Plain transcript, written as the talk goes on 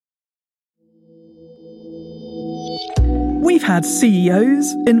We've had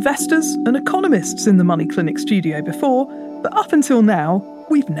CEOs, investors and economists in the Money Clinic studio before, but up until now,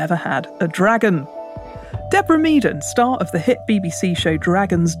 we've never had a dragon. Deborah Meaden, star of the hit BBC show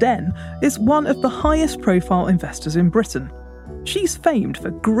Dragon's Den, is one of the highest profile investors in Britain. She's famed for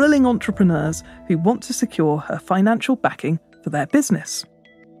grilling entrepreneurs who want to secure her financial backing for their business.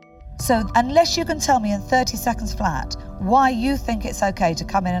 So unless you can tell me in 30 seconds flat why you think it's okay to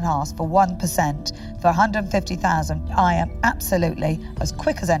come in and ask for 1% for 150,000, I am absolutely as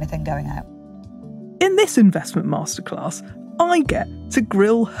quick as anything going out. In this investment masterclass, I get to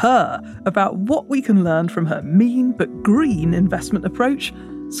grill her about what we can learn from her mean but green investment approach,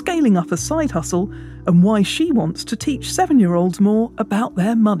 scaling up a side hustle, and why she wants to teach 7-year-olds more about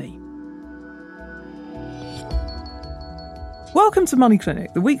their money. Welcome to Money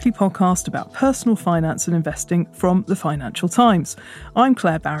Clinic, the weekly podcast about personal finance and investing from the Financial Times. I'm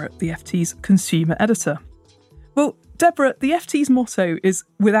Claire Barrett, the FT's consumer editor. Well, Deborah, the FT's motto is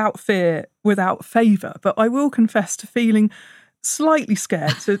without fear, without favour, but I will confess to feeling slightly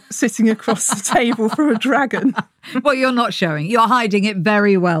scared to sitting across the table from a dragon. Well, you're not showing. You're hiding it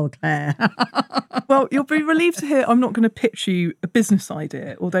very well, Claire. Well, you'll be relieved to hear I'm not going to pitch you a business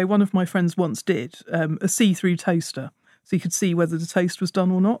idea, although one of my friends once did, a see-through toaster. So you could see whether the toast was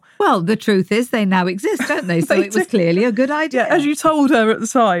done or not. Well, the truth is they now exist, don't they? So it was clearly a good idea. Yeah, as you told her at the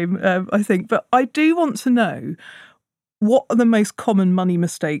time, I think. But I do want to know, what are the most common money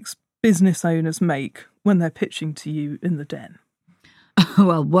mistakes business owners make when they're pitching to you in the den?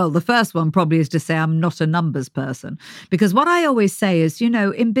 Well, the first one probably is to say I'm not a numbers person. Because what I always say is,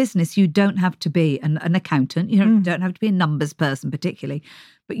 in business, you don't have to be an accountant. You don't have to be a numbers person particularly.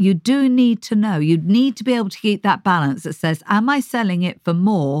 But you do need to know. You need to be able to keep that balance that says, am I selling it for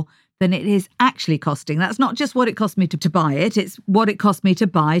more than it is actually costing? That's not just what it cost me to buy it. It's what it cost me to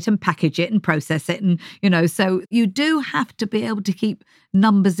buy it and package it and process it. And, so you do have to be able to keep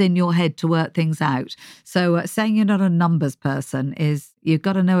numbers in your head to work things out. So saying you're not a numbers person is you've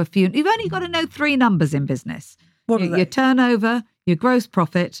got to know you've only got to know 3 numbers in business. What are they? Your turnover, your gross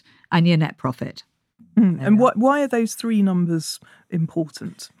profit and your net profit. And why are those 3 numbers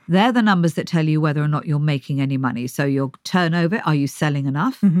important? They're the numbers that tell you whether or not you're making any money. So your turnover, are you selling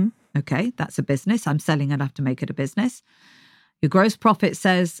enough? Mm-hmm. Okay, that's a business. I'm selling enough to make it a business. Your gross profit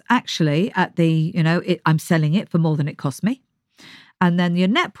says, actually, I'm selling it for more than it cost me. And then your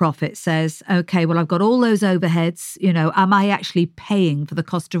net profit says, okay, well, I've got all those overheads. Am I actually paying for the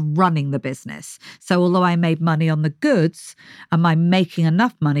cost of running the business? So although I made money on the goods, am I making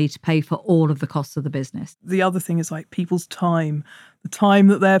enough money to pay for all of the costs of the business? The other thing is like people's time, the time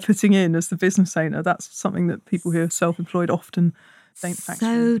that they're putting in as the business owner. That's something that people who are self-employed often don't factor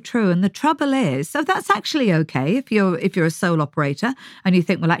in. So true. And the trouble is, so that's actually okay if you're a sole operator and you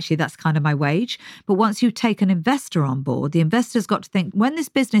think, well, actually, that's kind of my wage. But once you take an investor on board, the investor's got to think, when this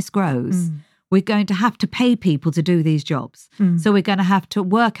business grows, we're going to have to pay people to do these jobs. So we're going to have to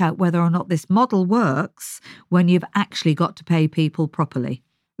work out whether or not this model works when you've actually got to pay people properly.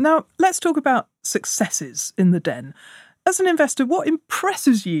 Now, let's talk about successes in the den. As an investor, what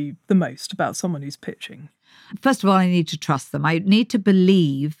impresses you the most about someone who's pitching? First of all, I need to trust them. I need to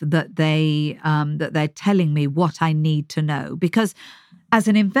believe that they're telling me what I need to know. Because as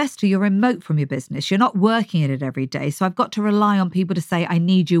an investor, you're remote from your business. You're not working in it every day. So I've got to rely on people to say, I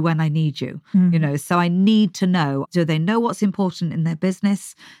need you when I need you. So I need to know, do they know what's important in their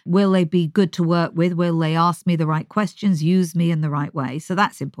business? Will they be good to work with? Will they ask me the right questions, use me in the right way? So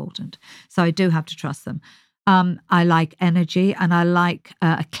that's important. So I do have to trust them. I like energy and I like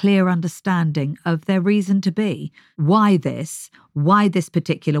a clear understanding of their reason to be. Why this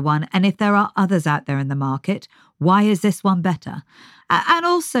particular one? And if there are others out there in the market, why is this one better? And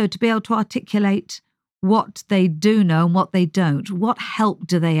also to be able to articulate what they do know and what they don't. What help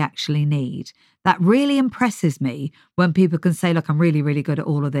do they actually need? That really impresses me when people can say, look, I'm really, really good at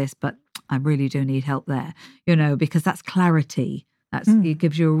all of this, but I really do need help there, because that's clarity. It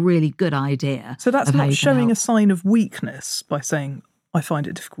gives you a really good idea. So that's not showing a sign of weakness by saying, I find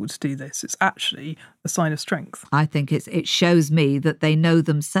it difficult to do this. It's actually a sign of strength. I think it shows me that they know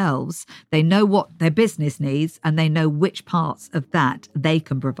themselves. They know what their business needs and they know which parts of that they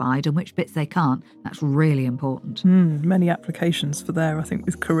can provide and which bits they can't. That's really important. Many applications for there, I think,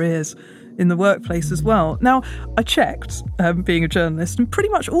 with careers in the workplace as well. Now, I checked, being a journalist, and pretty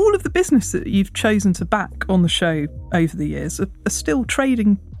much all of the business that you've chosen to back on the show over the years are still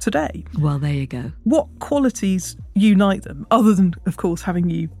trading today. Well, there you go. What qualities unite them, other than, of course, having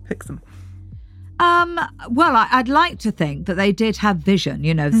you pick them? Well, I'd like to think that they did have vision,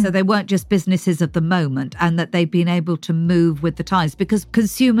 so they weren't just businesses of the moment, and that they've been able to move with the times, because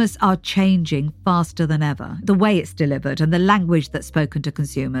consumers are changing faster than ever. The way it's delivered and the language that's spoken to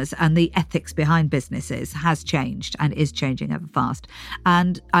consumers and the ethics behind businesses has changed and is changing ever fast.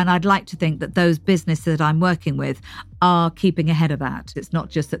 And I'd like to think that those businesses that I'm working with are keeping ahead of that. It's not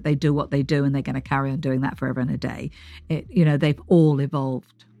just that they do what they do and they're going to carry on doing that forever and a day. They've all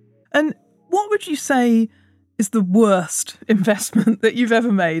evolved. And what would you say is the worst investment that you've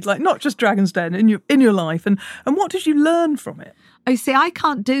ever made? Like, not just Dragon's Den, in your life, and what did you learn from it? Oh, see, I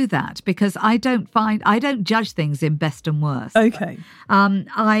can't do that because I don't judge things in best and worst. Okay.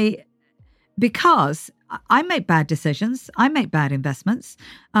 Because I make bad decisions, I make bad investments.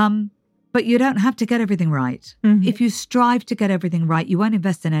 But you don't have to get everything right. Mm-hmm. If you strive to get everything right, you won't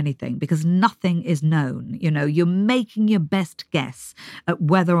invest in anything because nothing is known. You're making your best guess at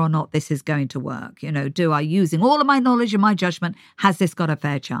whether or not this is going to work. Do I, using all of my knowledge and my judgment, has this got a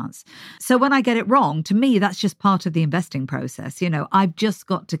fair chance? So when I get it wrong, to me, that's just part of the investing process. I've just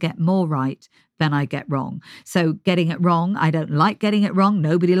got to get more right than I get wrong. So getting it wrong, I don't like getting it wrong.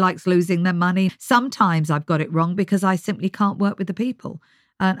 Nobody likes losing their money. Sometimes I've got it wrong because I simply can't work with the people.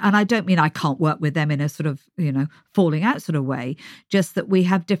 And I don't mean I can't work with them in a sort of, falling out sort of way, just that we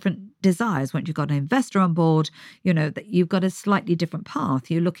have different desires. Once you've got an investor on board, that you've got a slightly different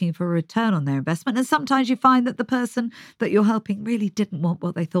path. You're looking for a return on their investment. And sometimes you find that the person that you're helping really didn't want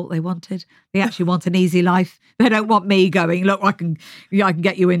what they thought they wanted. They actually want an easy life. They don't want me going, look, I can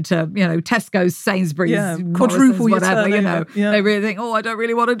get you into, Tesco's, Sainsbury's, quadruple whatever, Yeah. They really think, I don't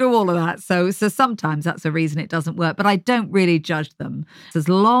really want to do all of that. So sometimes that's a reason it doesn't work. But I don't really judge them. As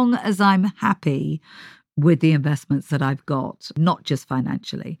long as I'm happy with the investments that I've got, not just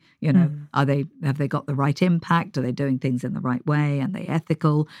financially, have they got the right impact? Are they doing things in the right way? Are they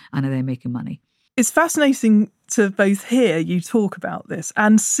ethical? And are they making money? It's fascinating to both hear you talk about this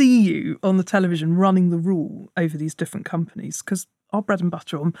and see you on the television running the rule over these different companies, because our bread and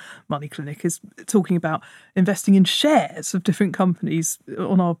butter on Money Clinic is talking about investing in shares of different companies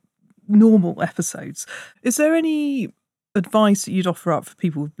on our normal episodes. Is there any advice that you'd offer up for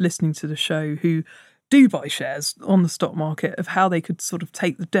people listening to the show who do buy shares on the stock market of how they could sort of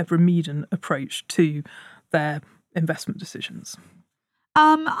take the Deborah Meaden approach to their investment decisions?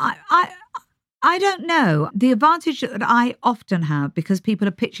 I don't know. The advantage that I often have, because people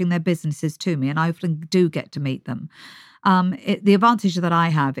are pitching their businesses to me and I often do get to meet them, the advantage that I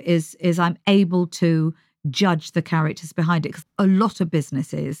have is I'm able to judge the characters behind it, because a lot of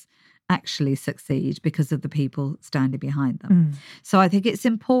businesses actually succeed because of the people standing behind them. So I think it's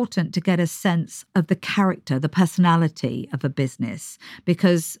important to get a sense of the character, the personality of a business,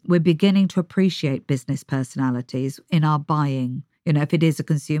 because we're beginning to appreciate business personalities in our buying. If it is a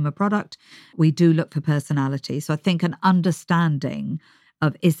consumer product, we do look for personality. So I think an understanding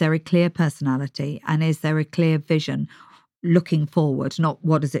of, is there a clear personality and is there a clear vision looking forward, not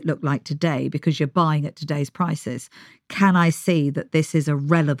what does it look like today, because you're buying at today's prices. Can I see that this is a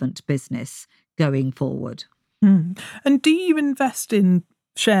relevant business going forward? And do you invest in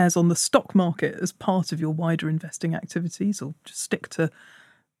shares on the stock market as part of your wider investing activities, or just stick to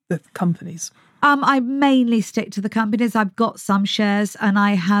the companies? I mainly stick to the companies. I've got some shares, and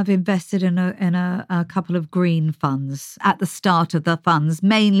I have invested in a couple of green funds at the start of the funds,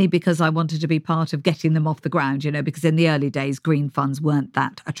 mainly because I wanted to be part of getting them off the ground, because in the early days, green funds weren't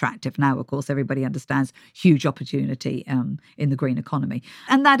that attractive. Now, of course, everybody understands huge opportunity in the green economy.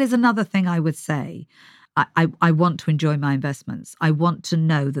 And that is another thing I would say. I want to enjoy my investments. I want to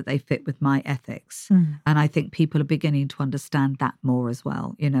know that they fit with my ethics. And I think people are beginning to understand that more as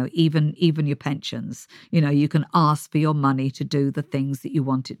well. Even your pensions, you can ask for your money to do the things that you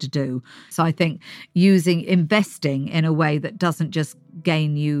want it to do. So I think investing in a way that doesn't just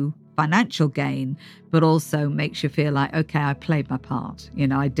gain you financial gain, but also makes you feel like, okay, I played my part.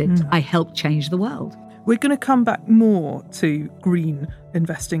 I helped change the world. We're going to come back more to green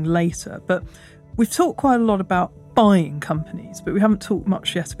investing later, but we've talked quite a lot about buying companies, but we haven't talked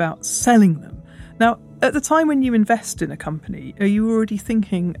much yet about selling them. Now, at the time when you invest in a company, are you already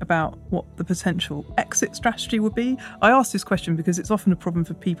thinking about what the potential exit strategy would be? I ask this question because it's often a problem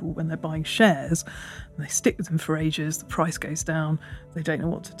for people when they're buying shares. And they stick with them for ages, the price goes down, they don't know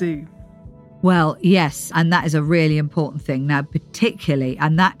what to do. Well, yes, and that is a really important thing. Now, particularly,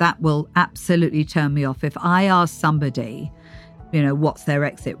 and that will absolutely turn me off. If I ask somebody, what's their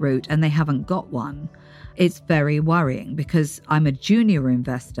exit route, and they haven't got one, It's very worrying because I'm a junior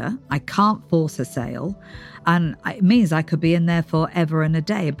investor. I can't force a sale. And it means I could be in there forever and a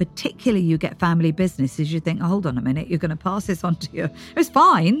day. And particularly you get family businesses, you think, oh, hold on a minute, you're going to pass this on to you. It's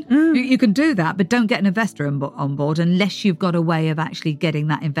fine. You can do that, but don't get an investor on board unless you've got a way of actually getting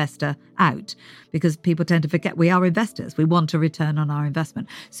that investor out. Because people tend to forget we are investors. We want a return on our investment.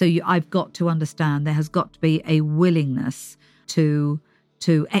 So I've got to understand there has got to be a willingness to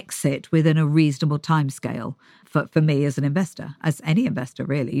exit within a reasonable timescale for me as an investor, as any investor,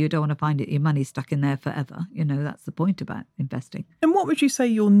 really. You don't want to find your money stuck in there forever. That's the point about investing. And what would you say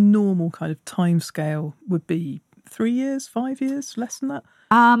your normal kind of timescale would be? 3 years, 5 years, less than that?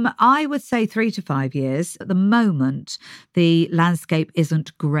 I would say 3 to 5 years. At the moment, the landscape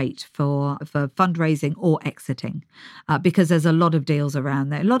isn't great for fundraising or exiting because there's a lot of deals around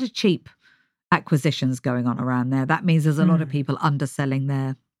there, a lot of cheap acquisitions going on around there. That means there's a lot of people underselling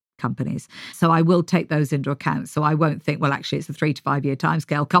their companies. So I will take those into account. So I won't think, well, actually, it's a 3 to 5 year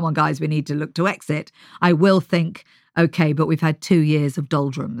timescale. Come on, guys, we need to look to exit. I will think, okay, but we've had 2 years of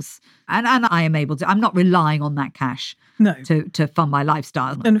doldrums. And I am able to, I'm not relying on that cash to fund my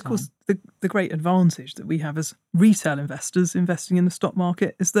lifestyle. And of course, the great advantage that we have as retail investors investing in the stock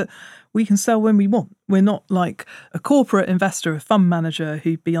market is that we can sell when we want. We're not like a corporate investor, a fund manager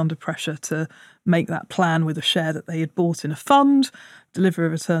who'd be under pressure to make that plan with a share that they had bought in a fund, deliver a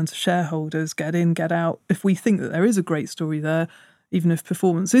return to shareholders, get in, get out. If we think that there is a great story there, even if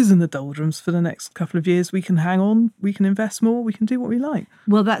performance is in the doldrums for the next couple of years, we can hang on, we can invest more, we can do what we like.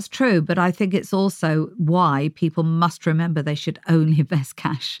 Well, that's true. But I think it's also why people must remember they should only invest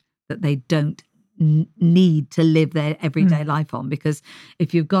cash that they don't need to live their everyday life on. Because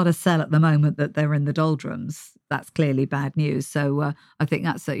if you've got to sell at the moment that they're in the doldrums, that's clearly bad news. So I think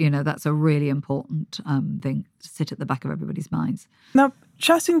that's a really important thing to sit at the back of everybody's minds. Now,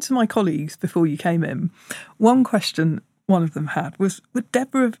 chatting to my colleagues before you came in, one question one of them had was, would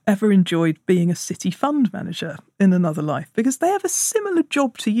Deborah have ever enjoyed being a city fund manager in another life? Because they have a similar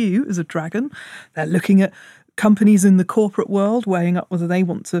job to you as a dragon. They're looking at companies in the corporate world, weighing up whether they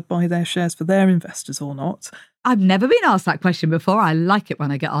want to buy their shares for their investors or not. I've never been asked that question before. I like it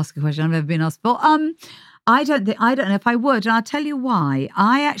when I get asked a question I've never been asked before. I don't know if I would, and I'll tell you why.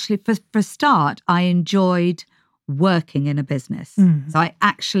 I actually, for a start, I enjoyed working in a business. So I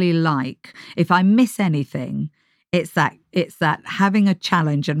actually like, if I miss anything, it's that having a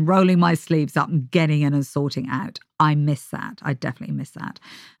challenge and rolling my sleeves up and getting in and sorting out. I miss that. I definitely miss that.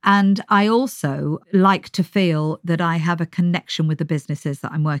 And I also like to feel that I have a connection with the businesses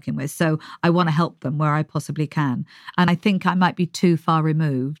that I'm working with. So I want to help them where I possibly can. And I think I might be too far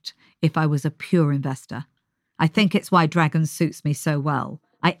removed if I was a pure investor. I think it's why Dragon suits me so well.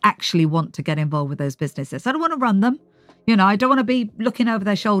 I actually want to get involved with those businesses. I don't want to run them. I don't want to be looking over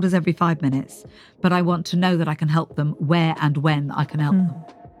their shoulders every 5 minutes, but I want to know that I can help them where and when I can help them.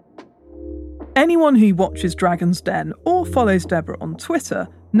 Anyone who watches Dragon's Den or follows Deborah on Twitter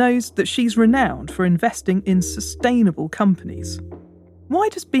knows that she's renowned for investing in sustainable companies. Why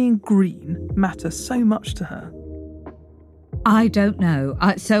does being green matter so much to her? I don't know.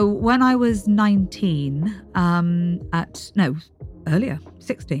 So when I was 16,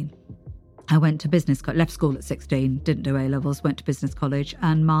 I went to business college, left school at 16, didn't do A-levels, went to business college,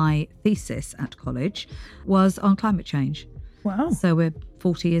 and my thesis at college was on climate change. Wow. So we're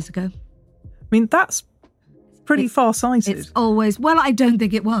 40 years ago. I mean, that's pretty far-sighted. It's always, well, I don't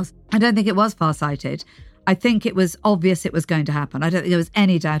think it was. I don't think it was far-sighted. I think it was obvious it was going to happen. I don't think there was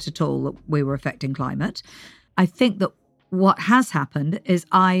any doubt at all that we were affecting climate. I think that what has happened is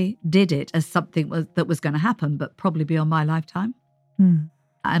I did it as something that was going to happen, but probably beyond my lifetime.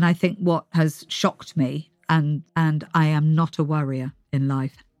 And I think what has shocked me, and I am not a worrier in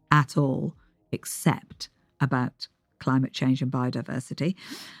life at all, except about climate change and biodiversity.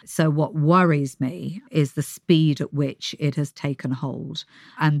 So what worries me is the speed at which it has taken hold.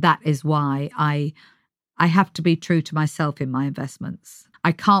 And that is why I have to be true to myself in my investments.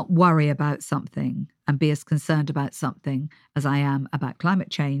 I can't worry about something and be as concerned about something as I am about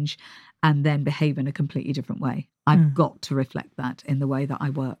climate change and then behave in a completely different way. I've got to reflect that in the way that I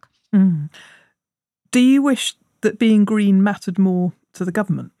work. Do you wish that being green mattered more to the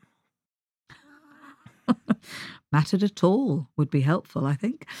government? Mattered at all would be helpful, I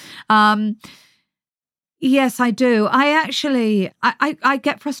think. Yes, I do. I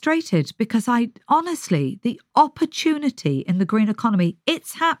get frustrated because honestly, the opportunity in the green economy,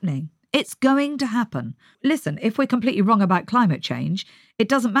 it's happening. It's going to happen. Listen, if we're completely wrong about climate change, it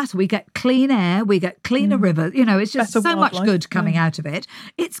doesn't matter. We get clean air, we get cleaner rivers. It's just better so wildlife. Much good coming out of it.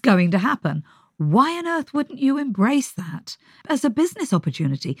 It's going to happen. Why on earth wouldn't you embrace that as a business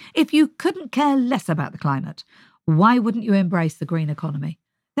opportunity? If you couldn't care less about the climate, why wouldn't you embrace the green economy?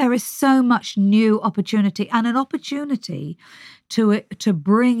 There is so much new opportunity, and an opportunity to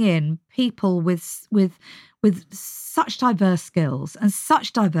bring in people with such diverse skills and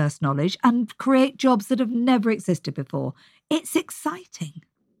such diverse knowledge and create jobs that have never existed before. It's exciting.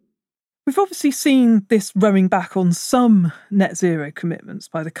 We've obviously seen this rowing back on some net zero commitments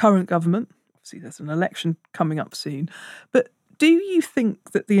by the current government. Obviously, there's an election coming up soon. But do you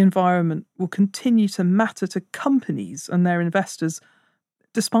think that the environment will continue to matter to companies and their investors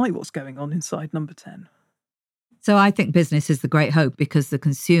despite what's going on inside Number 10? So I think business is the great hope, because the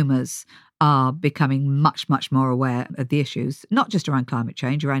consumers are becoming much, much more aware of the issues, not just around climate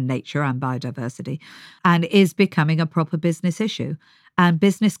change, around nature and biodiversity, and is becoming a proper business issue. And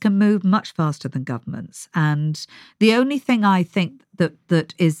business can move much faster than governments. And the only thing I think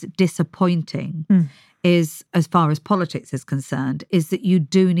that is disappointing is, as far as politics is concerned, is that you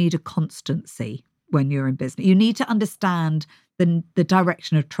do need a constancy when you're in business. You need to understand the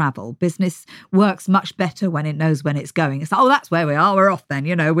direction of travel. Business works much better when it knows when it's going. It's like, oh, that's where we are. We're off then.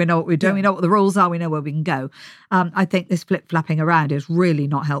 We know what we're doing. We know what the rules are. We know where we can go. I think this flip-flapping around is really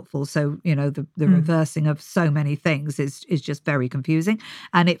not helpful. So, the reversing of so many things is just very confusing.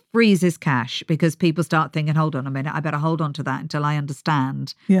 And it freezes cash, because people start thinking, hold on a minute, I better hold on to that until I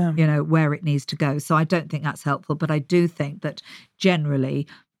understand, where it needs to go. So I don't think that's helpful. But I do think that generally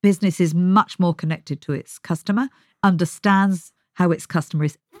business is much more connected to its customer, understands how its customer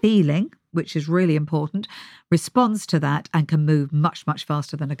is feeling, which is really important, responds to that, and can move much, much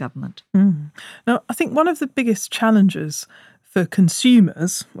faster than a government. Now, I think one of the biggest challenges for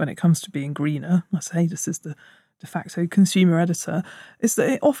consumers when it comes to being greener, I say this is the de facto consumer editor, is that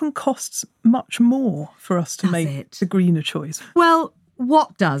it often costs much more for us to make the greener choice. Well,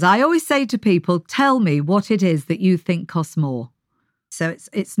 what does? I always say to people, tell me what it is that you think costs more. So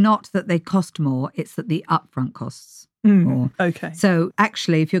it's not that they cost more, it's that the upfront costs more. Okay. So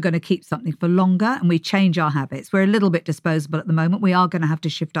actually, if you're going to keep something for longer and we change our habits, we're a little bit disposable at the moment. We are going to have to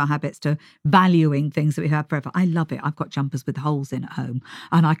shift our habits to valuing things that we've had forever. I love it. I've got jumpers with holes in at home,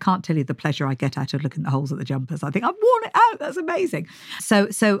 and I can't tell you the pleasure I get out of looking at the holes at the jumpers. I think I've worn it out. That's amazing.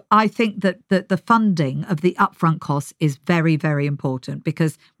 So I think that the funding of the upfront costs is very, very important,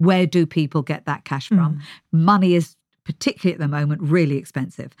 because where do people get that cash from? Money is, particularly at the moment, really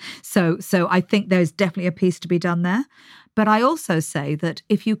expensive. So I think there's definitely a piece to be done there. But I also say that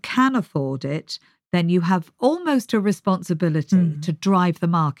if you can afford it, then you have almost a responsibility to drive the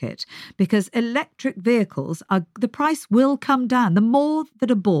market, because electric vehicles, the price will come down. The more that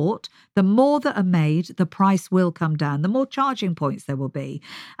are bought, the more that are made, the price will come down. The more charging points there will be.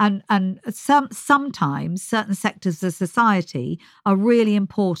 And sometimes certain sectors of society are really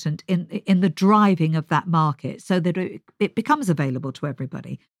important in the driving of that market, so that it becomes available to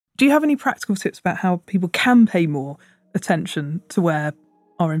everybody. Do you have any practical tips about how people can pay more attention to where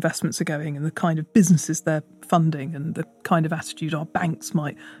our investments are going and the kind of businesses they're funding and the kind of attitude our banks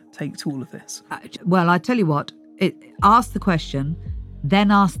might take to all of this? Well, I tell you what, ask the question,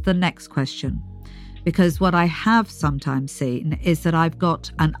 then ask the next question. Because what I have sometimes seen is that I've got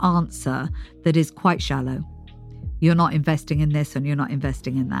an answer that is quite shallow. You're not investing in this and you're not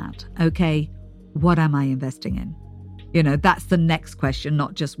investing in that. Okay, what am I investing in? That's the next question,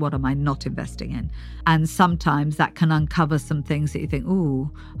 not just what am I not investing in. And sometimes that can uncover some things that you think, ooh,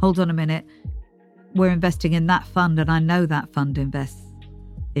 hold on a minute. We're investing in that fund, and I know that fund invests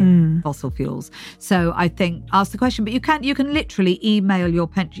in fossil fuels. So I think ask the question, but you can literally email your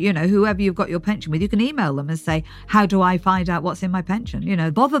pension, whoever you've got your pension with, you can email them and say, how do I find out what's in my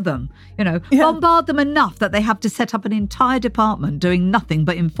pension? Bother them, bombard them enough that they have to set up an entire department doing nothing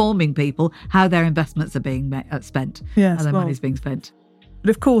but informing people how their investments are being spent, how their money's being spent. But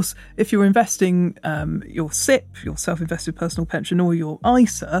of course, if you're investing your SIP, your self-invested personal pension, or your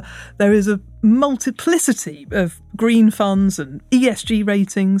ISA, there is a multiplicity of green funds and ESG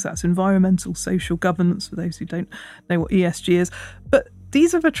ratings. That's environmental, social governance, for those who don't know what ESG is. But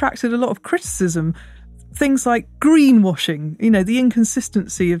these have attracted a lot of criticism. Things like greenwashing, the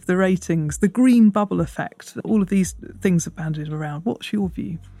inconsistency of the ratings, the green bubble effect, all of these things are bandied around. What's your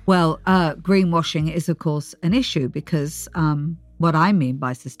view? Well, greenwashing is, of course, an issue, because what I mean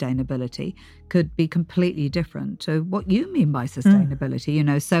by sustainability could be completely different to what you mean by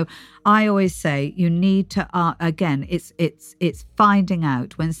sustainability, So I always say you need to, again, it's finding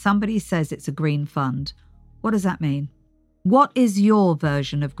out when somebody says it's a green fund, what does that mean? What is your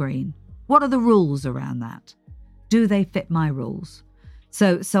version of green? What are the rules around that? Do they fit my rules?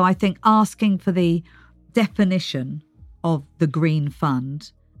 So I think asking for the definition of the green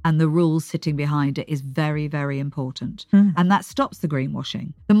fund and the rules sitting behind it is very, very important. And that stops the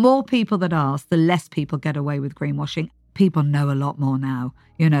greenwashing. The more people that ask, the less people get away with greenwashing. People know a lot more now.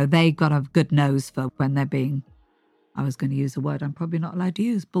 You know, they got a good nose for when they're being, I was going to use a word I'm probably not allowed to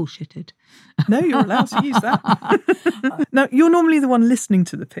use, bullshitted. No, you're allowed to use that. Now, you're normally the one listening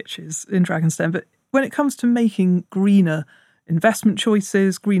to the pitches in Dragon's Den, but when it comes to making greener investment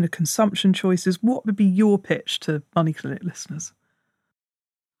choices, greener consumption choices, what would be your pitch to Money Clinic listeners?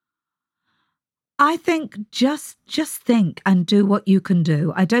 I think just think and do what you can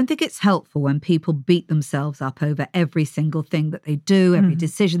do. I don't think it's helpful when people beat themselves up over every single thing that they do, every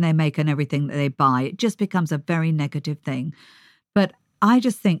decision they make and everything that they buy. It just becomes a very negative thing. But I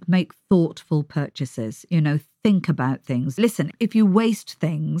just think make thoughtful purchases, you know, think about things. Listen, if you waste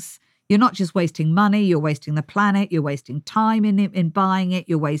things, you're not just wasting money, you're wasting the planet, you're wasting time in buying it,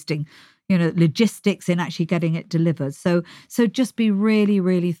 you're wasting, you know, logistics in actually getting it delivered. So just be really,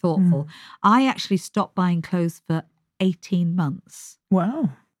 really thoughtful. I actually stopped buying clothes for 18 months.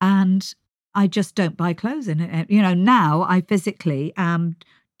 Wow. And I just don't buy clothes in it. You know, now I physically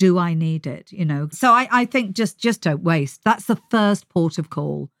do I need it? You know, so I think just don't waste. That's the first port of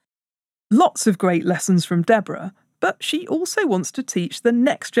call. Lots of great lessons from Deborah, but she also wants to teach the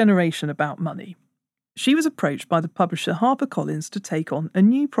next generation about money. She was approached by the publisher HarperCollins to take on a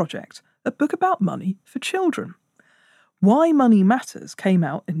new project, a book about money for children. Why Money Matters came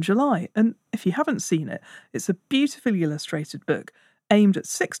out in July, and if you haven't seen it, it's a beautifully illustrated book aimed at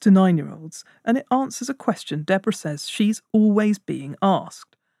 6 to 9-year-olds, and it answers a question Deborah says she's always being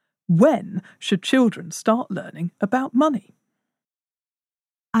asked. When should children start learning about money?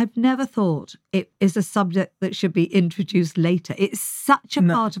 I've never thought it is a subject that should be introduced later. It's such a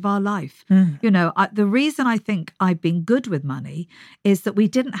part of our life. You know, the reason I think I've been good with money is that we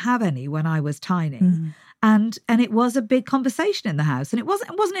didn't have any when I was tiny. And it was a big conversation in the house. And it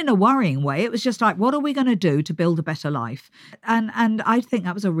wasn't in a worrying way. It was just like, what are we going to do to build a better life? And I think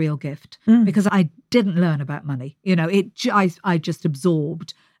that was a real gift because I didn't learn about money. You know, I just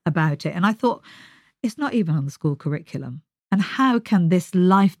absorbed about it. And I thought, it's not even on the school curriculum. And how can this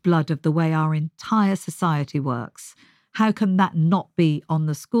lifeblood of the way our entire society works, how can that not be on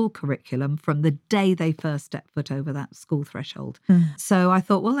the school curriculum from the day they first step foot over that school threshold? So I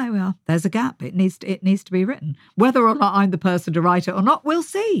thought, well, there we are. There's a gap. It needs to be written. Whether or not I'm the person to write it or not, we'll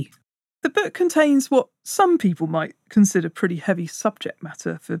see. The book contains what some people might consider pretty heavy subject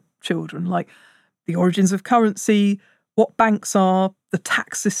matter for children, like the origins of currency, what banks are, the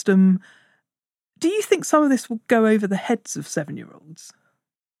tax system. Do you think some of this will go over the heads of 7-year-olds?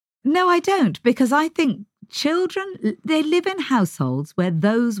 No, I don't, because I think children, they live in households where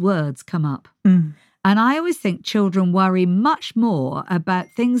those words come up. And I always think children worry much more about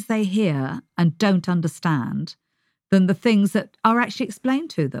things they hear and don't understand than the things that are actually explained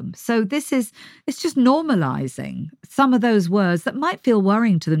to them. So it's just normalising some of those words that might feel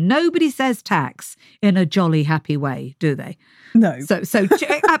worrying to them. Nobody says tax in a jolly, happy way, do they? No. So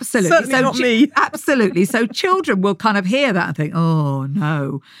absolutely. Certainly not me. Absolutely. So children will kind of hear that and think, oh,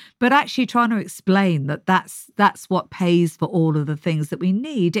 no. But actually trying to explain that's what pays for all of the things that we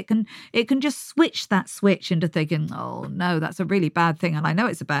need. It can just switch that switch into thinking, oh, no, that's a really bad thing. And I know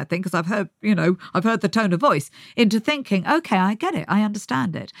it's a bad thing because I've heard the tone of voice, into thinking, okay, I get it. I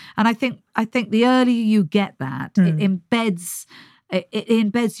understand it. And I think the earlier you get that, it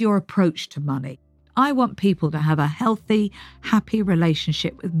embeds your approach to money. I want people to have a healthy, happy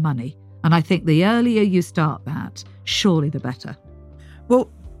relationship with money. And I think the earlier you start that, surely the better. Well,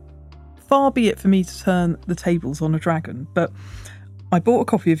 far be it for me to turn the tables on a dragon, but I bought a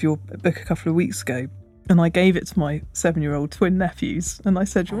copy of your book a couple of weeks ago and I gave it to my 7-year-old twin nephews and I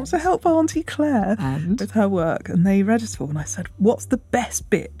said, you want to help Auntie Claire with her work? And they read it all and I said, what's the best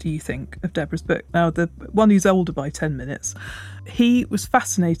bit, do you think, of Deborah's book? Now, the one who's older by 10 minutes, he was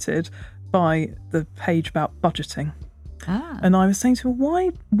fascinated by the page about budgeting. And I was saying to him,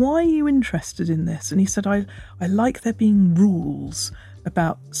 why are you interested in this? And he said, I like there being rules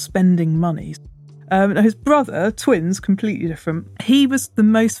about spending money. His brother, twins, completely different. He was the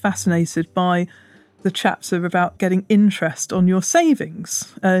most fascinated by the chapter about getting interest on your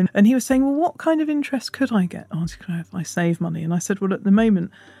savings. And he was saying, well, what kind of interest could I get, Auntie Claire, if I save money? And I said, well, at the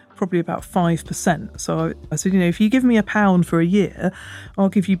moment, probably about 5%. So I said, if you give me £1 for a year, I'll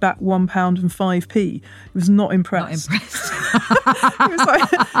give you back £1.05. He was not impressed. He was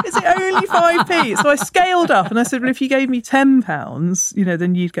like, is it only 5p? So I scaled up and I said, well, if you gave me £10,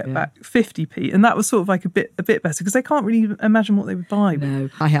 then you'd get back 50p. And that was sort of like a bit better because they can't really imagine what they would buy.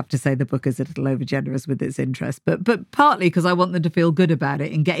 No, I have to say the book is a little over generous with its interest, but partly because I want them to feel good about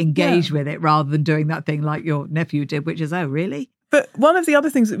it and get engaged with it rather than doing that thing like your nephew did, which is, oh, really? But one of the other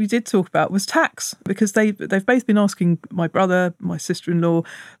things that we did talk about was tax, because they've both been asking my brother, my sister-in-law,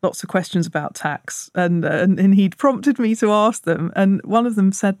 lots of questions about tax, and he'd prompted me to ask them. And one of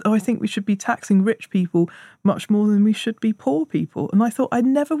them said, "Oh, I think we should be taxing rich people much more than we should be poor people." And I thought, I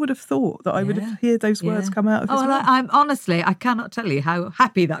never would have thought that I would have heard those words come out of his mouth. I'm honestly, I cannot tell you how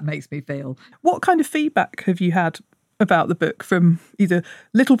happy that makes me feel. What kind of feedback have you had about the book from either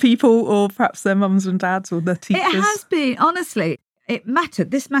little people or perhaps their mums and dads or their teachers? It has been, honestly, it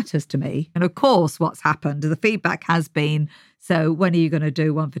mattered. This matters to me. And of course, what's happened, the feedback has been, so when are you going to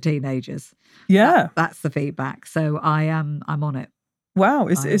do one for teenagers? Yeah. That's the feedback. So I'm on it. Wow.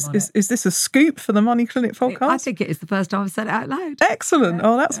 Is this a scoop for the Money Clinic podcast? I think it is the first time I've said it out loud. Excellent.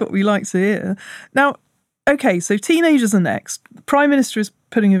 That's what we like to hear. Now, okay, so teenagers are next. Prime Minister is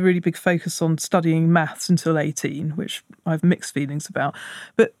putting a really big focus on studying maths until 18, which I have mixed feelings about.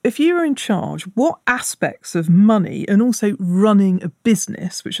 But if you were in charge, what aspects of money and also running a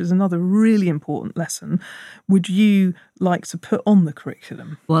business, which is another really important lesson, would you like to put on the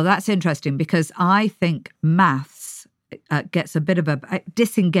curriculum? Well, that's interesting because I think maths gets a bit of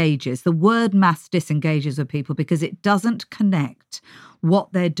disengages. The word maths disengages with people because it doesn't connect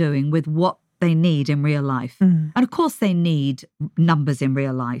what they're doing with what they need in real life. And of course they need numbers in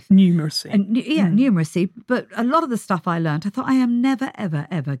real life. Numeracy. And numeracy. But a lot of the stuff I learned, I thought I am never, ever,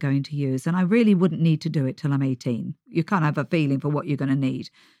 ever going to use. And I really wouldn't need to do it till I'm 18. You can't have a feeling for what you're going to need.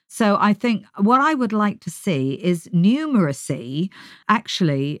 So I think what I would like to see is numeracy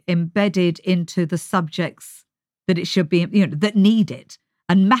actually embedded into the subjects that it should be, that need it.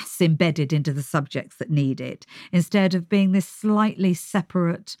 And maths embedded into the subjects that need it, instead of being this slightly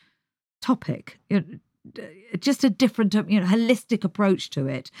separate topic, just a different, holistic approach to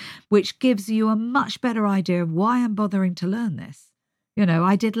it, which gives you a much better idea of why I'm bothering to learn this.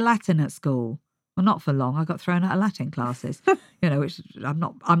 I did Latin at school. Well, not for long. I got thrown out of Latin classes, which I'm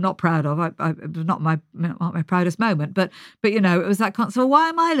not proud of. It was not my proudest moment, but it was that constant. So why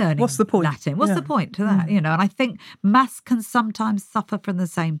am I learning? What's the point? Latin? What's the point to that? And I think maths can sometimes suffer from the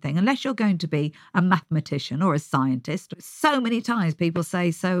same thing, unless you're going to be a mathematician or a scientist. So many times people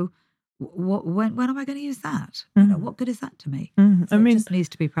say, so when am I going to use that? What good is that to me? So it just needs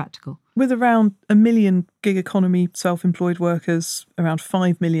to be practical. With around 1 million gig economy self-employed workers, around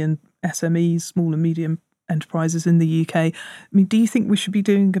 5 million SMEs, small and medium enterprises in the UK, do you think we should be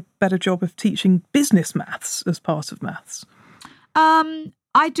doing a better job of teaching business maths as part of maths?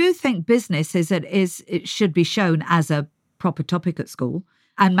 I do think business it should be shown as a proper topic at school.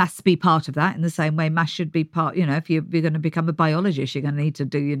 And maths be part of that in the same way maths should be part, if you're going to become a biologist, you're going to need to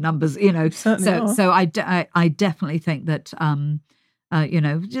do your numbers, So I definitely think that,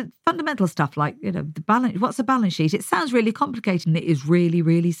 just fundamental stuff like, the balance, what's a balance sheet? It sounds really complicated and it is really,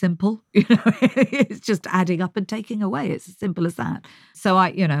 really simple. It's just adding up and taking away. It's as simple as that. So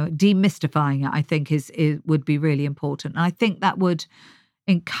demystifying it, I think would be really important. And I think that would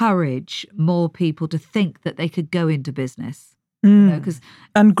encourage more people to think that they could go into business.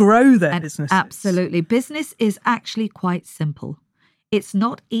 And grow their business. Absolutely. Business is actually quite simple. It's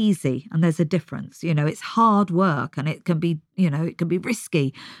not easy, and there's a difference. It's hard work and it can be, it can be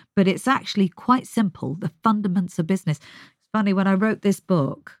risky, but it's actually quite simple, the fundamentals of business. It's funny, when I wrote this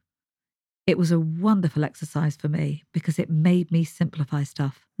book, it was a wonderful exercise for me because it made me simplify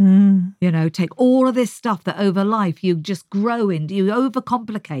stuff. Take all of this stuff that over life you just grow into, you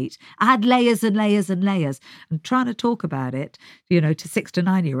overcomplicate, add layers and layers and layers, and trying to talk about it, to 6 to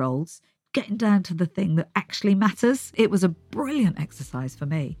 9-year-olds, getting down to the thing that actually matters. It was a brilliant exercise for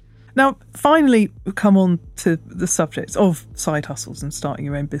me. Now, finally, we'll come on to the subject of side hustles and starting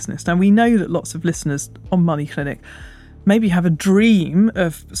your own business. Now, we know that lots of listeners on Money Clinic maybe have a dream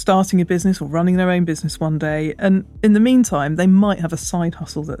of starting a business or running their own business one day. And in the meantime, they might have a side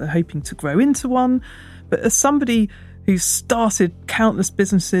hustle that they're hoping to grow into one. But as somebody who's started countless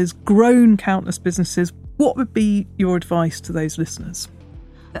businesses, grown countless businesses, what would be your advice to those listeners?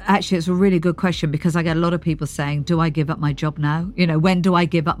 Actually, it's a really good question because I get a lot of people saying, do I give up my job now? When do I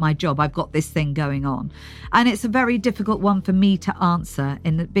give up my job? I've got this thing going on. And it's a very difficult one for me to answer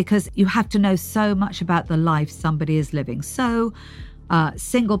because you have to know so much about the life somebody is living. So,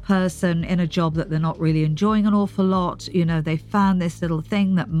 single person in a job that they're not really enjoying an awful lot, they found this little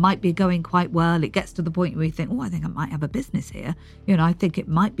thing that might be going quite well. It gets to the point where you think, I think I might have a business here. I think it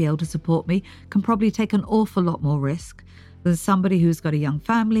might be able to support me, can probably take an awful lot more risk than somebody who's got a young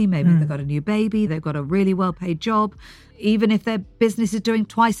family. Maybe they've got a new baby, they've got a really well-paid job. Even if their business is doing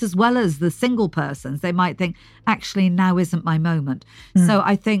twice as well as the single person's, they might think, actually, now isn't my moment. So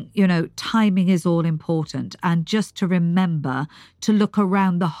I think, timing is all important. And just to remember to look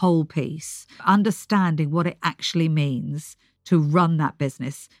around the whole piece, understanding what it actually means to run that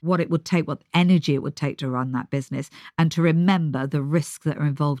business, what it would take, what energy it would take to run that business, and to remember the risks that are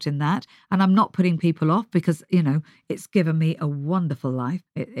involved in that. And I'm not putting people off because, it's given me a wonderful life.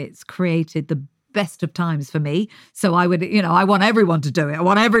 It's created the best of times for me. So I would, I want everyone to do it. I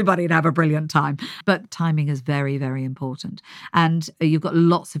want everybody to have a brilliant time. But timing is very, very important. And you've got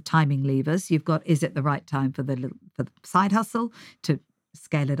lots of timing levers. You've got, is it the right time for the side hustle to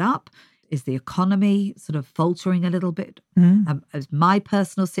scale it up? Is the economy sort of faltering a little bit? As my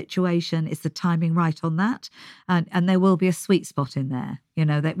personal situation, is the timing right on that? And there will be a sweet spot in there.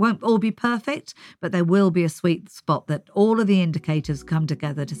 They won't all be perfect, but there will be a sweet spot that all of the indicators come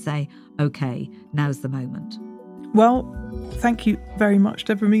together to say, okay, now's the moment. Well, thank you very much,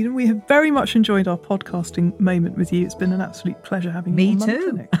 Deborah Meaden. We have very much enjoyed our podcasting moment with you. It's been an absolute pleasure having you on Money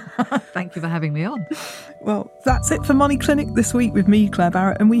Clinic. Thank you for having me on. Well, that's it for Money Clinic this week with me, Claire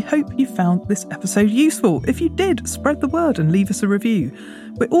Barrett, and we hope you found this episode useful. If you did, spread the word and leave us a review.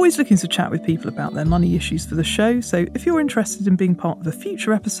 We're always looking to chat with people about their money issues for the show, so if you're interested in being part of a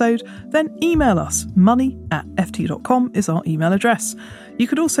future episode, then email us. money@ft.com is our email address. You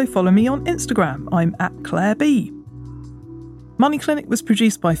could also follow me on Instagram. I'm @ClaireB. Money Clinic was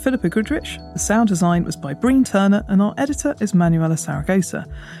produced by Philippa Goodrich, the sound design was by Breen Turner, and our editor is Manuela Saragosa.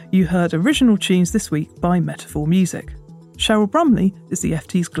 You heard original tunes this week by Metaphor Music. Cheryl Brumley is the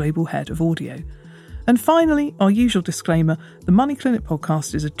FT's Global Head of Audio. And finally, our usual disclaimer, the Money Clinic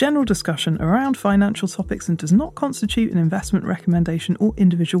podcast is a general discussion around financial topics and does not constitute an investment recommendation or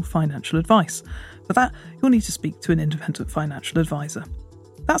individual financial advice. For that, you'll need to speak to an independent financial advisor.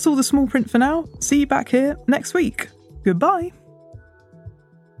 That's all the small print for now. See you back here next week. Goodbye.